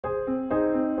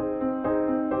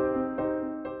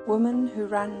Women Who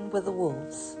Run with the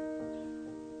Wolves,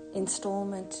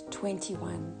 Installment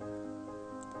 21.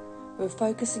 We're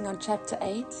focusing on Chapter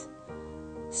 8,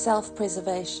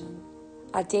 Self-Preservation,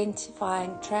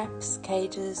 Identifying Traps,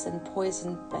 Cages, and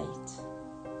Poisoned Bait.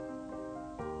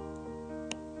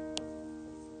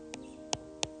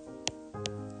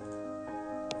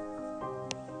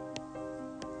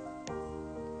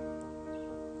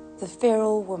 The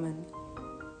Feral Woman.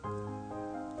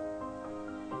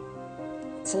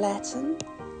 It's Latin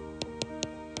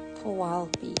for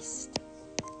wild beast.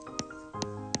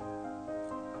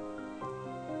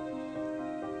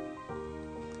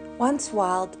 Once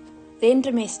wild, then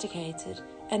domesticated,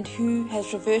 and who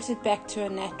has reverted back to a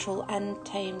natural,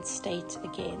 untamed state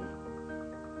again.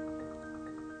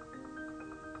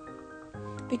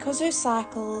 Because her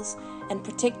cycles and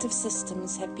protective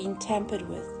systems have been tampered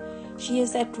with, she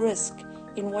is at risk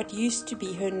in what used to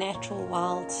be her natural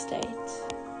wild state.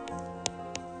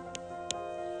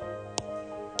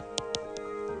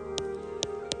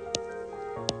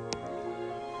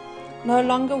 No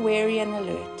longer wary and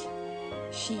alert,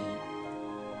 she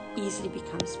easily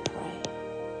becomes prey.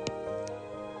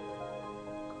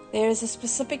 There is a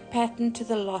specific pattern to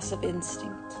the loss of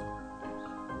instinct.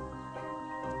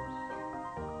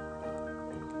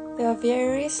 There are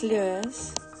various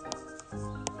lures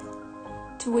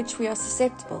to which we are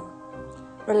susceptible.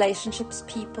 Relationships,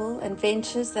 people, and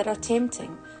ventures that are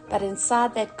tempting, but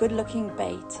inside that good-looking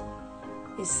bait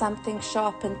is something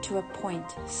sharpened to a point,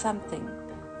 something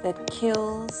that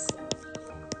kills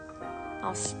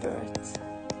our spirit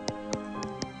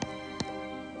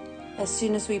as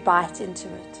soon as we bite into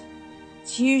it.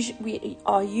 We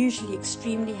are usually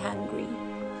extremely hungry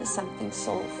for something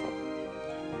soulful.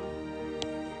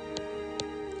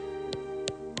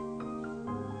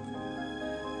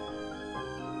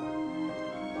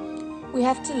 We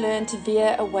have to learn to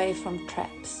veer away from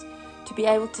traps. To be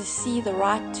able to see the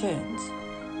right turns,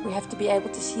 we have to be able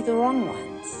to see the wrong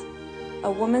ones. A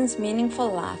woman's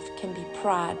meaningful life can be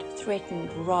pried,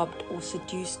 threatened, robbed, or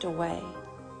seduced away,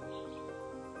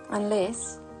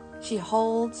 unless she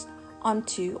holds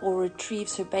onto or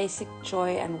retrieves her basic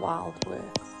joy and wild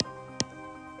worth.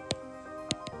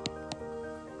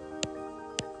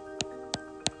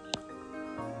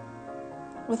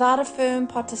 Without a firm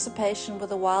participation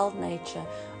with a wild nature,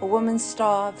 a woman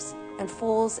starves and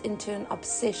falls into an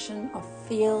obsession of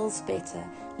feels better,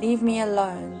 leave me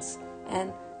alone,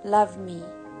 and love me,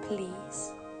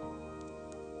 please.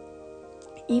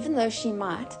 Even though she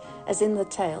might, as in the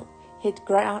tale, hit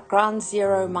ground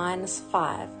zero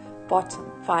 -5,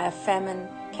 bottom, via famine,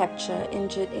 capture,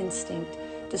 injured instinct,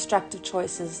 destructive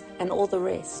choices, and all the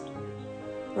rest.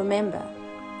 Remember,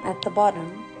 at the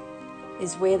bottom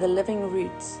is where the living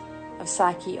roots of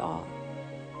psyche are.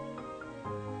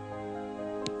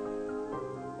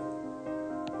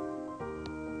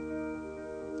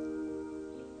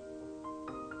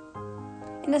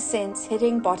 In a sense,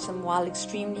 hitting bottom, while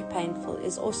extremely painful,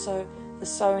 is also the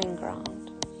sowing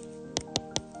ground.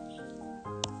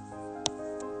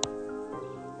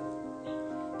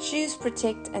 Shoes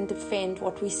protect and defend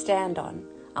what we stand on,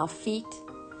 our feet.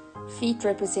 Feet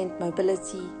represent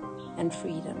mobility and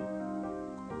freedom.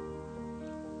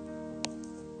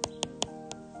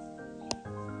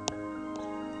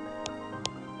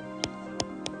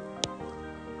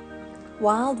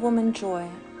 Wild woman joy.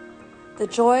 The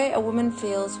joy a woman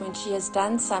feels when she has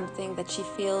done something that she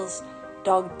feels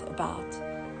dogged about,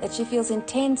 that she feels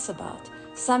intense about,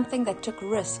 something that took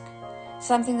risk,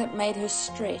 something that made her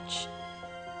stretch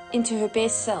into her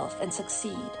best self and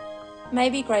succeed.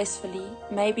 Maybe gracefully,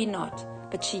 maybe not,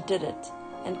 but she did it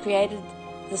and created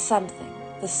the something,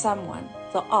 the someone,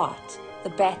 the art,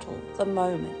 the battle, the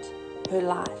moment, her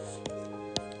life.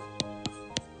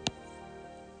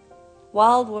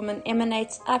 Wild woman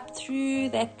emanates up through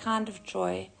that kind of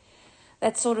joy.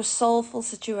 That sort of soulful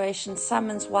situation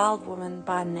summons wild woman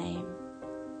by name.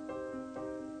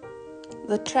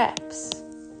 The traps.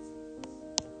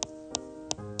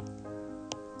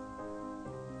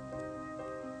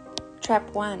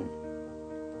 Trap 1.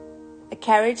 A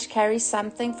carriage carries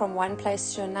something from one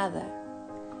place to another.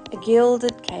 A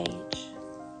gilded cage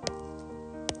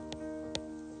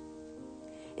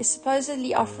is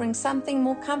supposedly offering something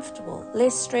more comfortable,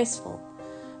 less stressful,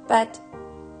 but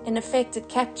in effect it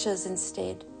captures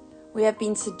instead. We have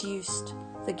been seduced.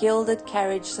 The gilded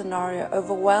carriage scenario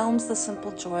overwhelms the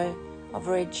simple joy of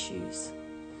red shoes.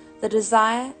 The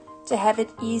desire to have it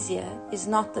easier is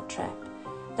not the trap.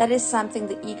 That is something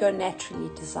the ego naturally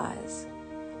desires.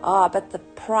 But the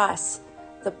price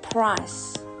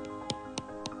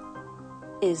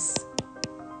is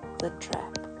the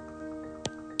trap.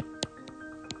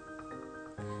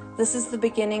 This is the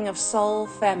beginning of soul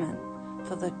famine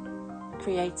for the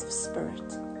creative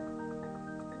spirit.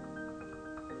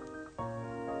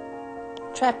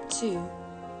 Trap 2.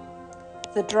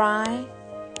 The dry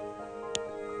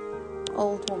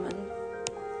old woman.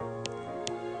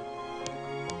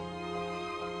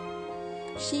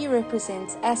 She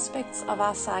represents aspects of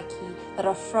our psyche that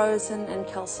are frozen and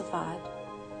calcified.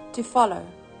 To follow,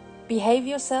 behave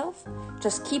yourself,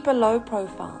 just keep a low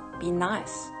profile, be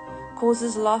nice,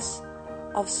 causes loss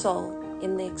of soul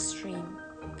in the extreme.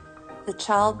 The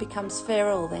child becomes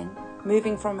feral then,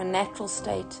 moving from a natural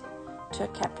state to a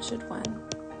captured one.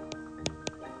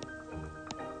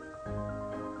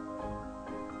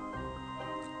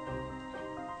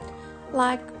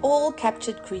 Like all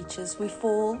captured creatures, we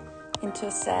fall into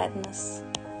a sadness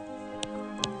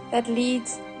that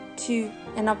leads to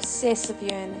an obsessive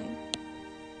yearning,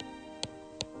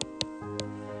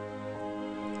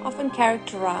 often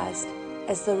characterized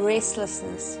as the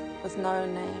restlessness with no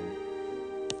name.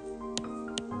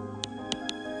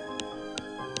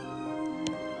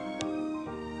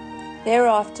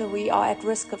 Thereafter, we are at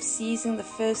risk of seizing the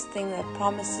first thing that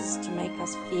promises to make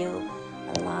us feel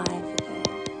alive again.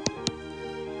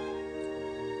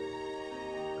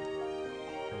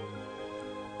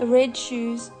 The red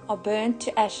shoes are burnt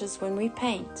to ashes when we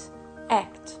paint,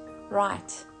 act,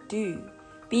 write, do,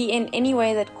 be in any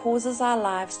way that causes our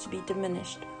lives to be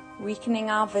diminished, weakening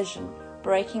our vision,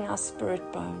 breaking our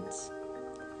spirit bones.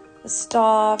 The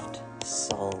starved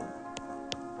soul.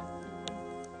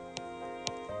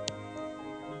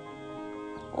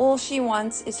 All she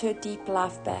wants is her deep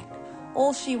life back.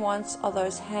 All she wants are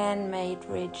those handmade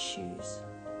red shoes.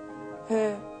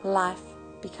 Her life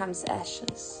becomes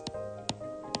ashes.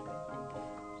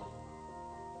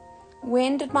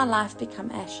 When did my life become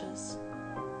ashes?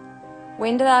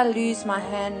 When did I lose my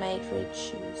handmade red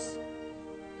shoes?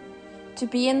 To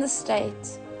be in the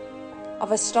state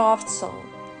of a starved soul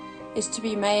is to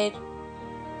be made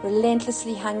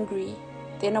relentlessly hungry.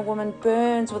 Then a woman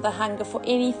burns with a hunger for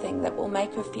anything that will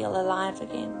make her feel alive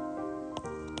again.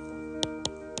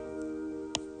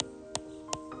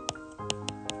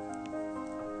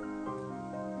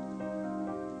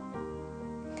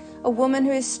 A woman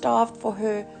who is starved for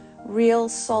her real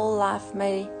soul life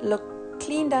may look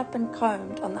cleaned up and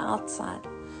combed on the outside,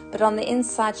 but on the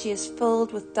inside she is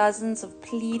filled with dozens of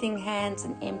pleading hands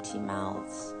and empty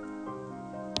mouths.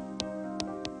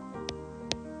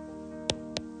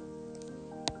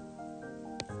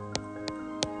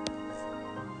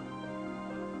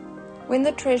 When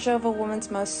the treasure of a woman's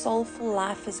most soulful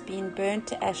life has been burnt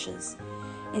to ashes,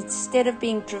 instead of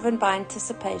being driven by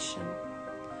anticipation,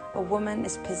 a woman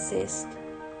is possessed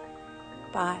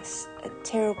by a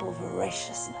terrible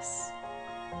voraciousness.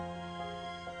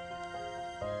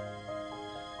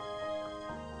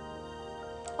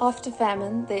 After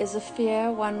famine, there is a fear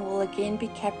one will again be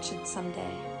captured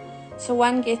someday. So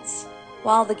one gets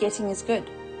while the getting is good.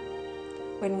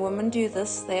 When women do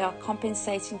this, they are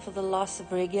compensating for the loss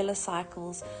of regular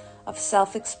cycles of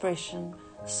self-expression,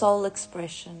 soul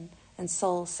expression, and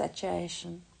soul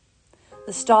satiation.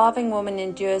 The starving woman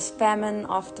endures famine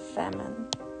after famine.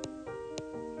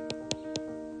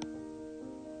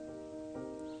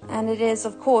 And it is,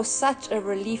 of course, such a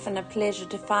relief and a pleasure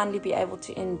to finally be able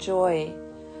to enjoy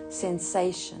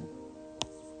sensation.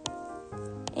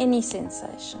 Any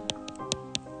sensation.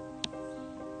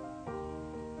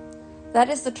 That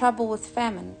is the trouble with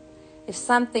famine. If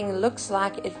something looks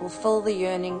like it will fill the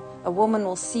yearning, a woman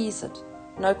will seize it,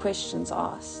 no questions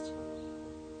asked.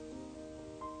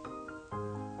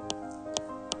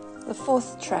 The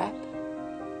fourth trap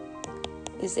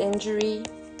is injury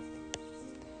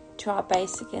to our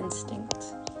basic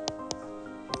instinct.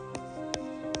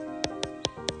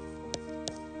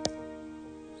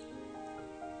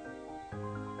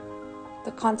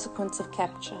 The consequence of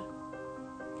capture.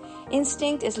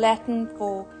 Instinct is Latin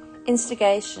for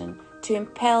instigation, to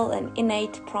impel an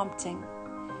innate prompting,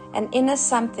 an inner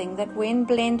something that when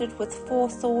blended with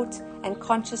forethought and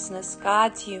consciousness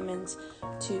guides humans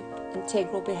to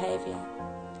integral behavior.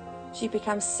 She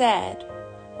becomes sad,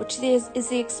 which is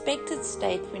the expected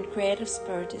state when creative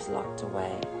spirit is locked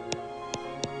away.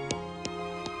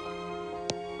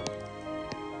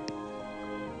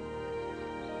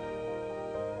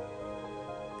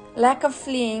 Lack of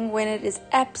fleeing when it is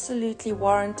absolutely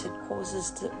warranted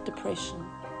causes depression.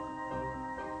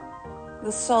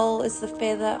 The soul is the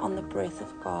feather on the breath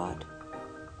of God.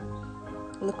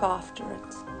 Look after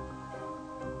it.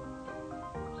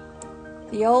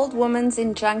 The old woman's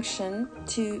injunction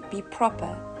to be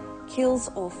proper kills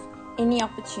off any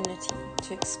opportunity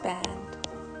to expand.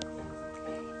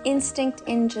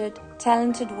 Instinct-injured,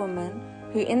 talented women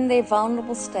who in their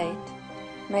vulnerable state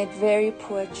made very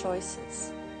poor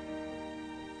choices.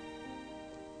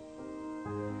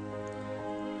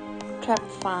 Trap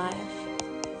 5.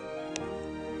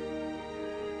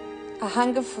 A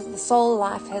hunger for the soul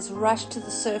life has rushed to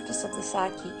the surface of the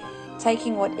psyche,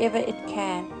 taking whatever it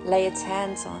can lay its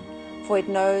hands on, for it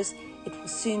knows it will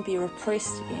soon be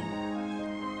repressed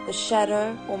again. The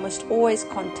shadow almost always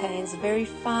contains very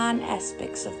fine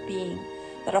aspects of being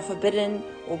that are forbidden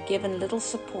or given little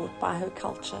support by her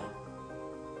culture.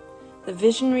 The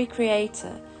visionary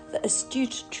creator, the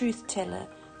astute truth-teller,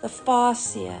 the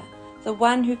far-seer, the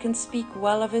one who can speak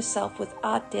well of herself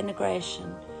without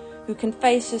denigration, who can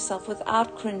face herself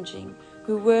without cringing,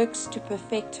 who works to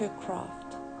perfect her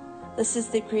craft. This is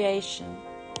the creation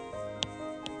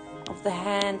of the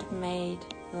handmade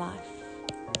life.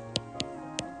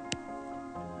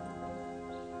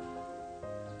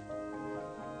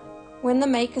 When the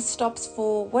maker stops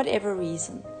for whatever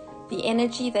reason, the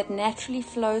energy that naturally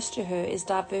flows to her is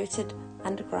diverted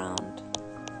underground.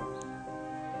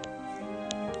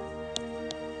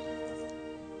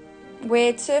 Where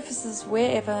it surfaces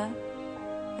wherever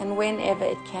and whenever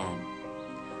it can.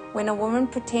 When a woman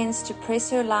pretends to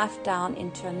press her life down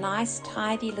into a nice,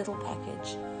 tidy little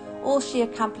package, all she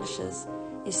accomplishes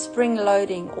is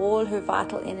spring-loading all her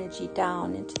vital energy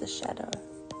down into the shadow.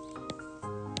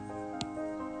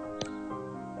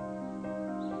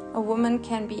 A woman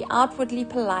can be outwardly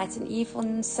polite and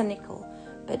even cynical,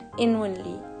 but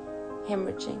inwardly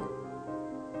hemorrhaging.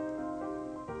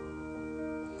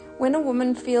 When a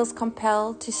woman feels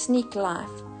compelled to sneak life,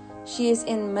 she is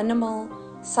in minimal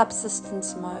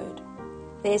subsistence mode.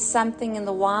 There is something in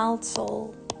the wild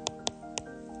soul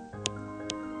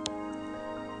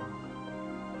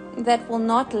that will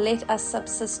not let us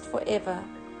subsist forever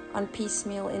on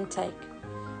piecemeal intake,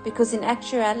 because in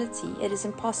actuality it is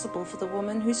impossible for the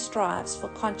woman who strives for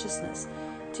consciousness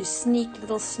to sneak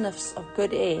little sniffs of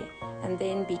good air and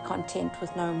then be content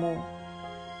with no more.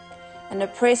 An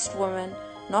oppressed woman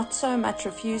not so much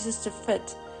refuses to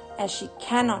fit as she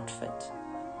cannot fit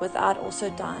without also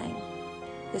dying.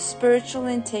 Her spiritual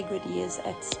integrity is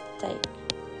at stake.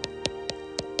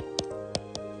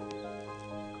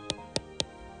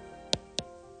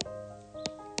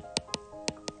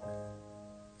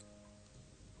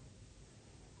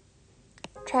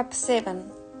 Trap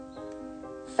 7.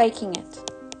 Faking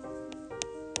it.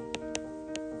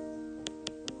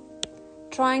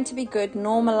 Trying to be good,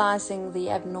 normalizing the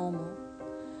abnormal.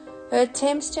 Her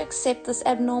attempts to accept this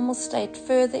abnormal state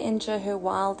further injure her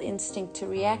wild instinct to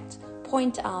react,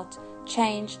 point out,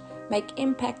 change, make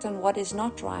impact on what is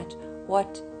not right,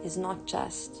 what is not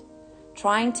just.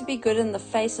 Trying to be good in the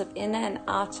face of inner and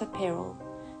outer peril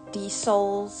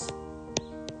de-souls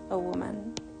a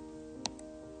woman.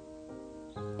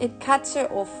 It cuts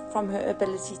her off from her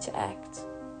ability to act.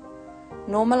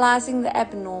 Normalizing the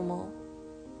abnormal,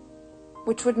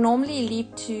 which would normally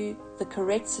lead to the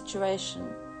correct situation,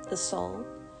 the soul,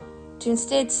 to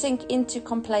instead sink into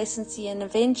complacency and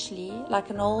eventually,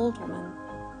 like an old woman,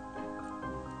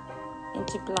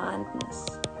 into blindness.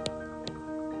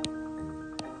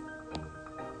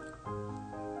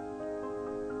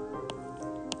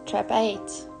 Trap 8.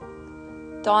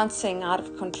 Dancing out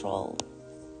of control.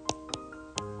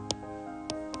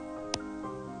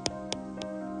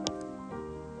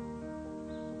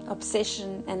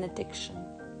 Obsession and addiction.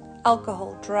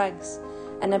 Alcohol, drugs,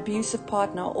 an abusive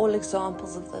partner are all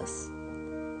examples of this.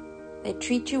 They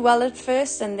treat you well at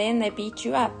first and then they beat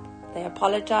you up. They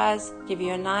apologize, give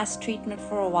you a nice treatment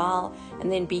for a while,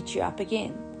 and then beat you up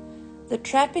again. The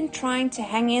trap in trying to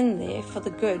hang in there for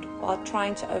the good while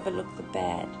trying to overlook the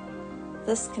bad.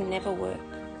 This can never work.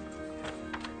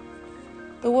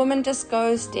 The woman just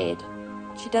goes dead.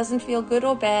 She doesn't feel good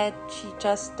or bad, she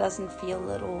just doesn't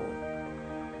feel at all.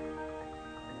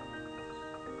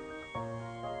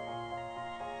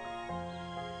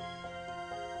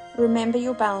 Remember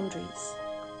your boundaries.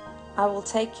 I will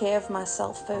take care of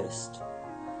myself first.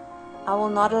 I will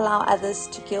not allow others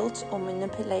to guilt or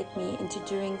manipulate me into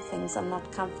doing things I'm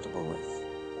not comfortable with.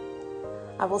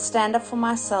 I will stand up for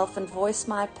myself and voice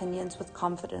my opinions with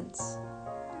confidence.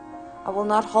 I will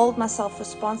not hold myself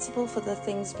responsible for the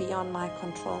things beyond my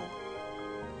control.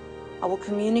 I will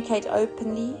communicate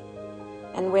openly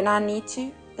and when I need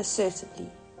to,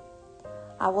 assertively.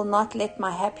 I will not let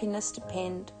my happiness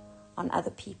depend on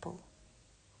other people.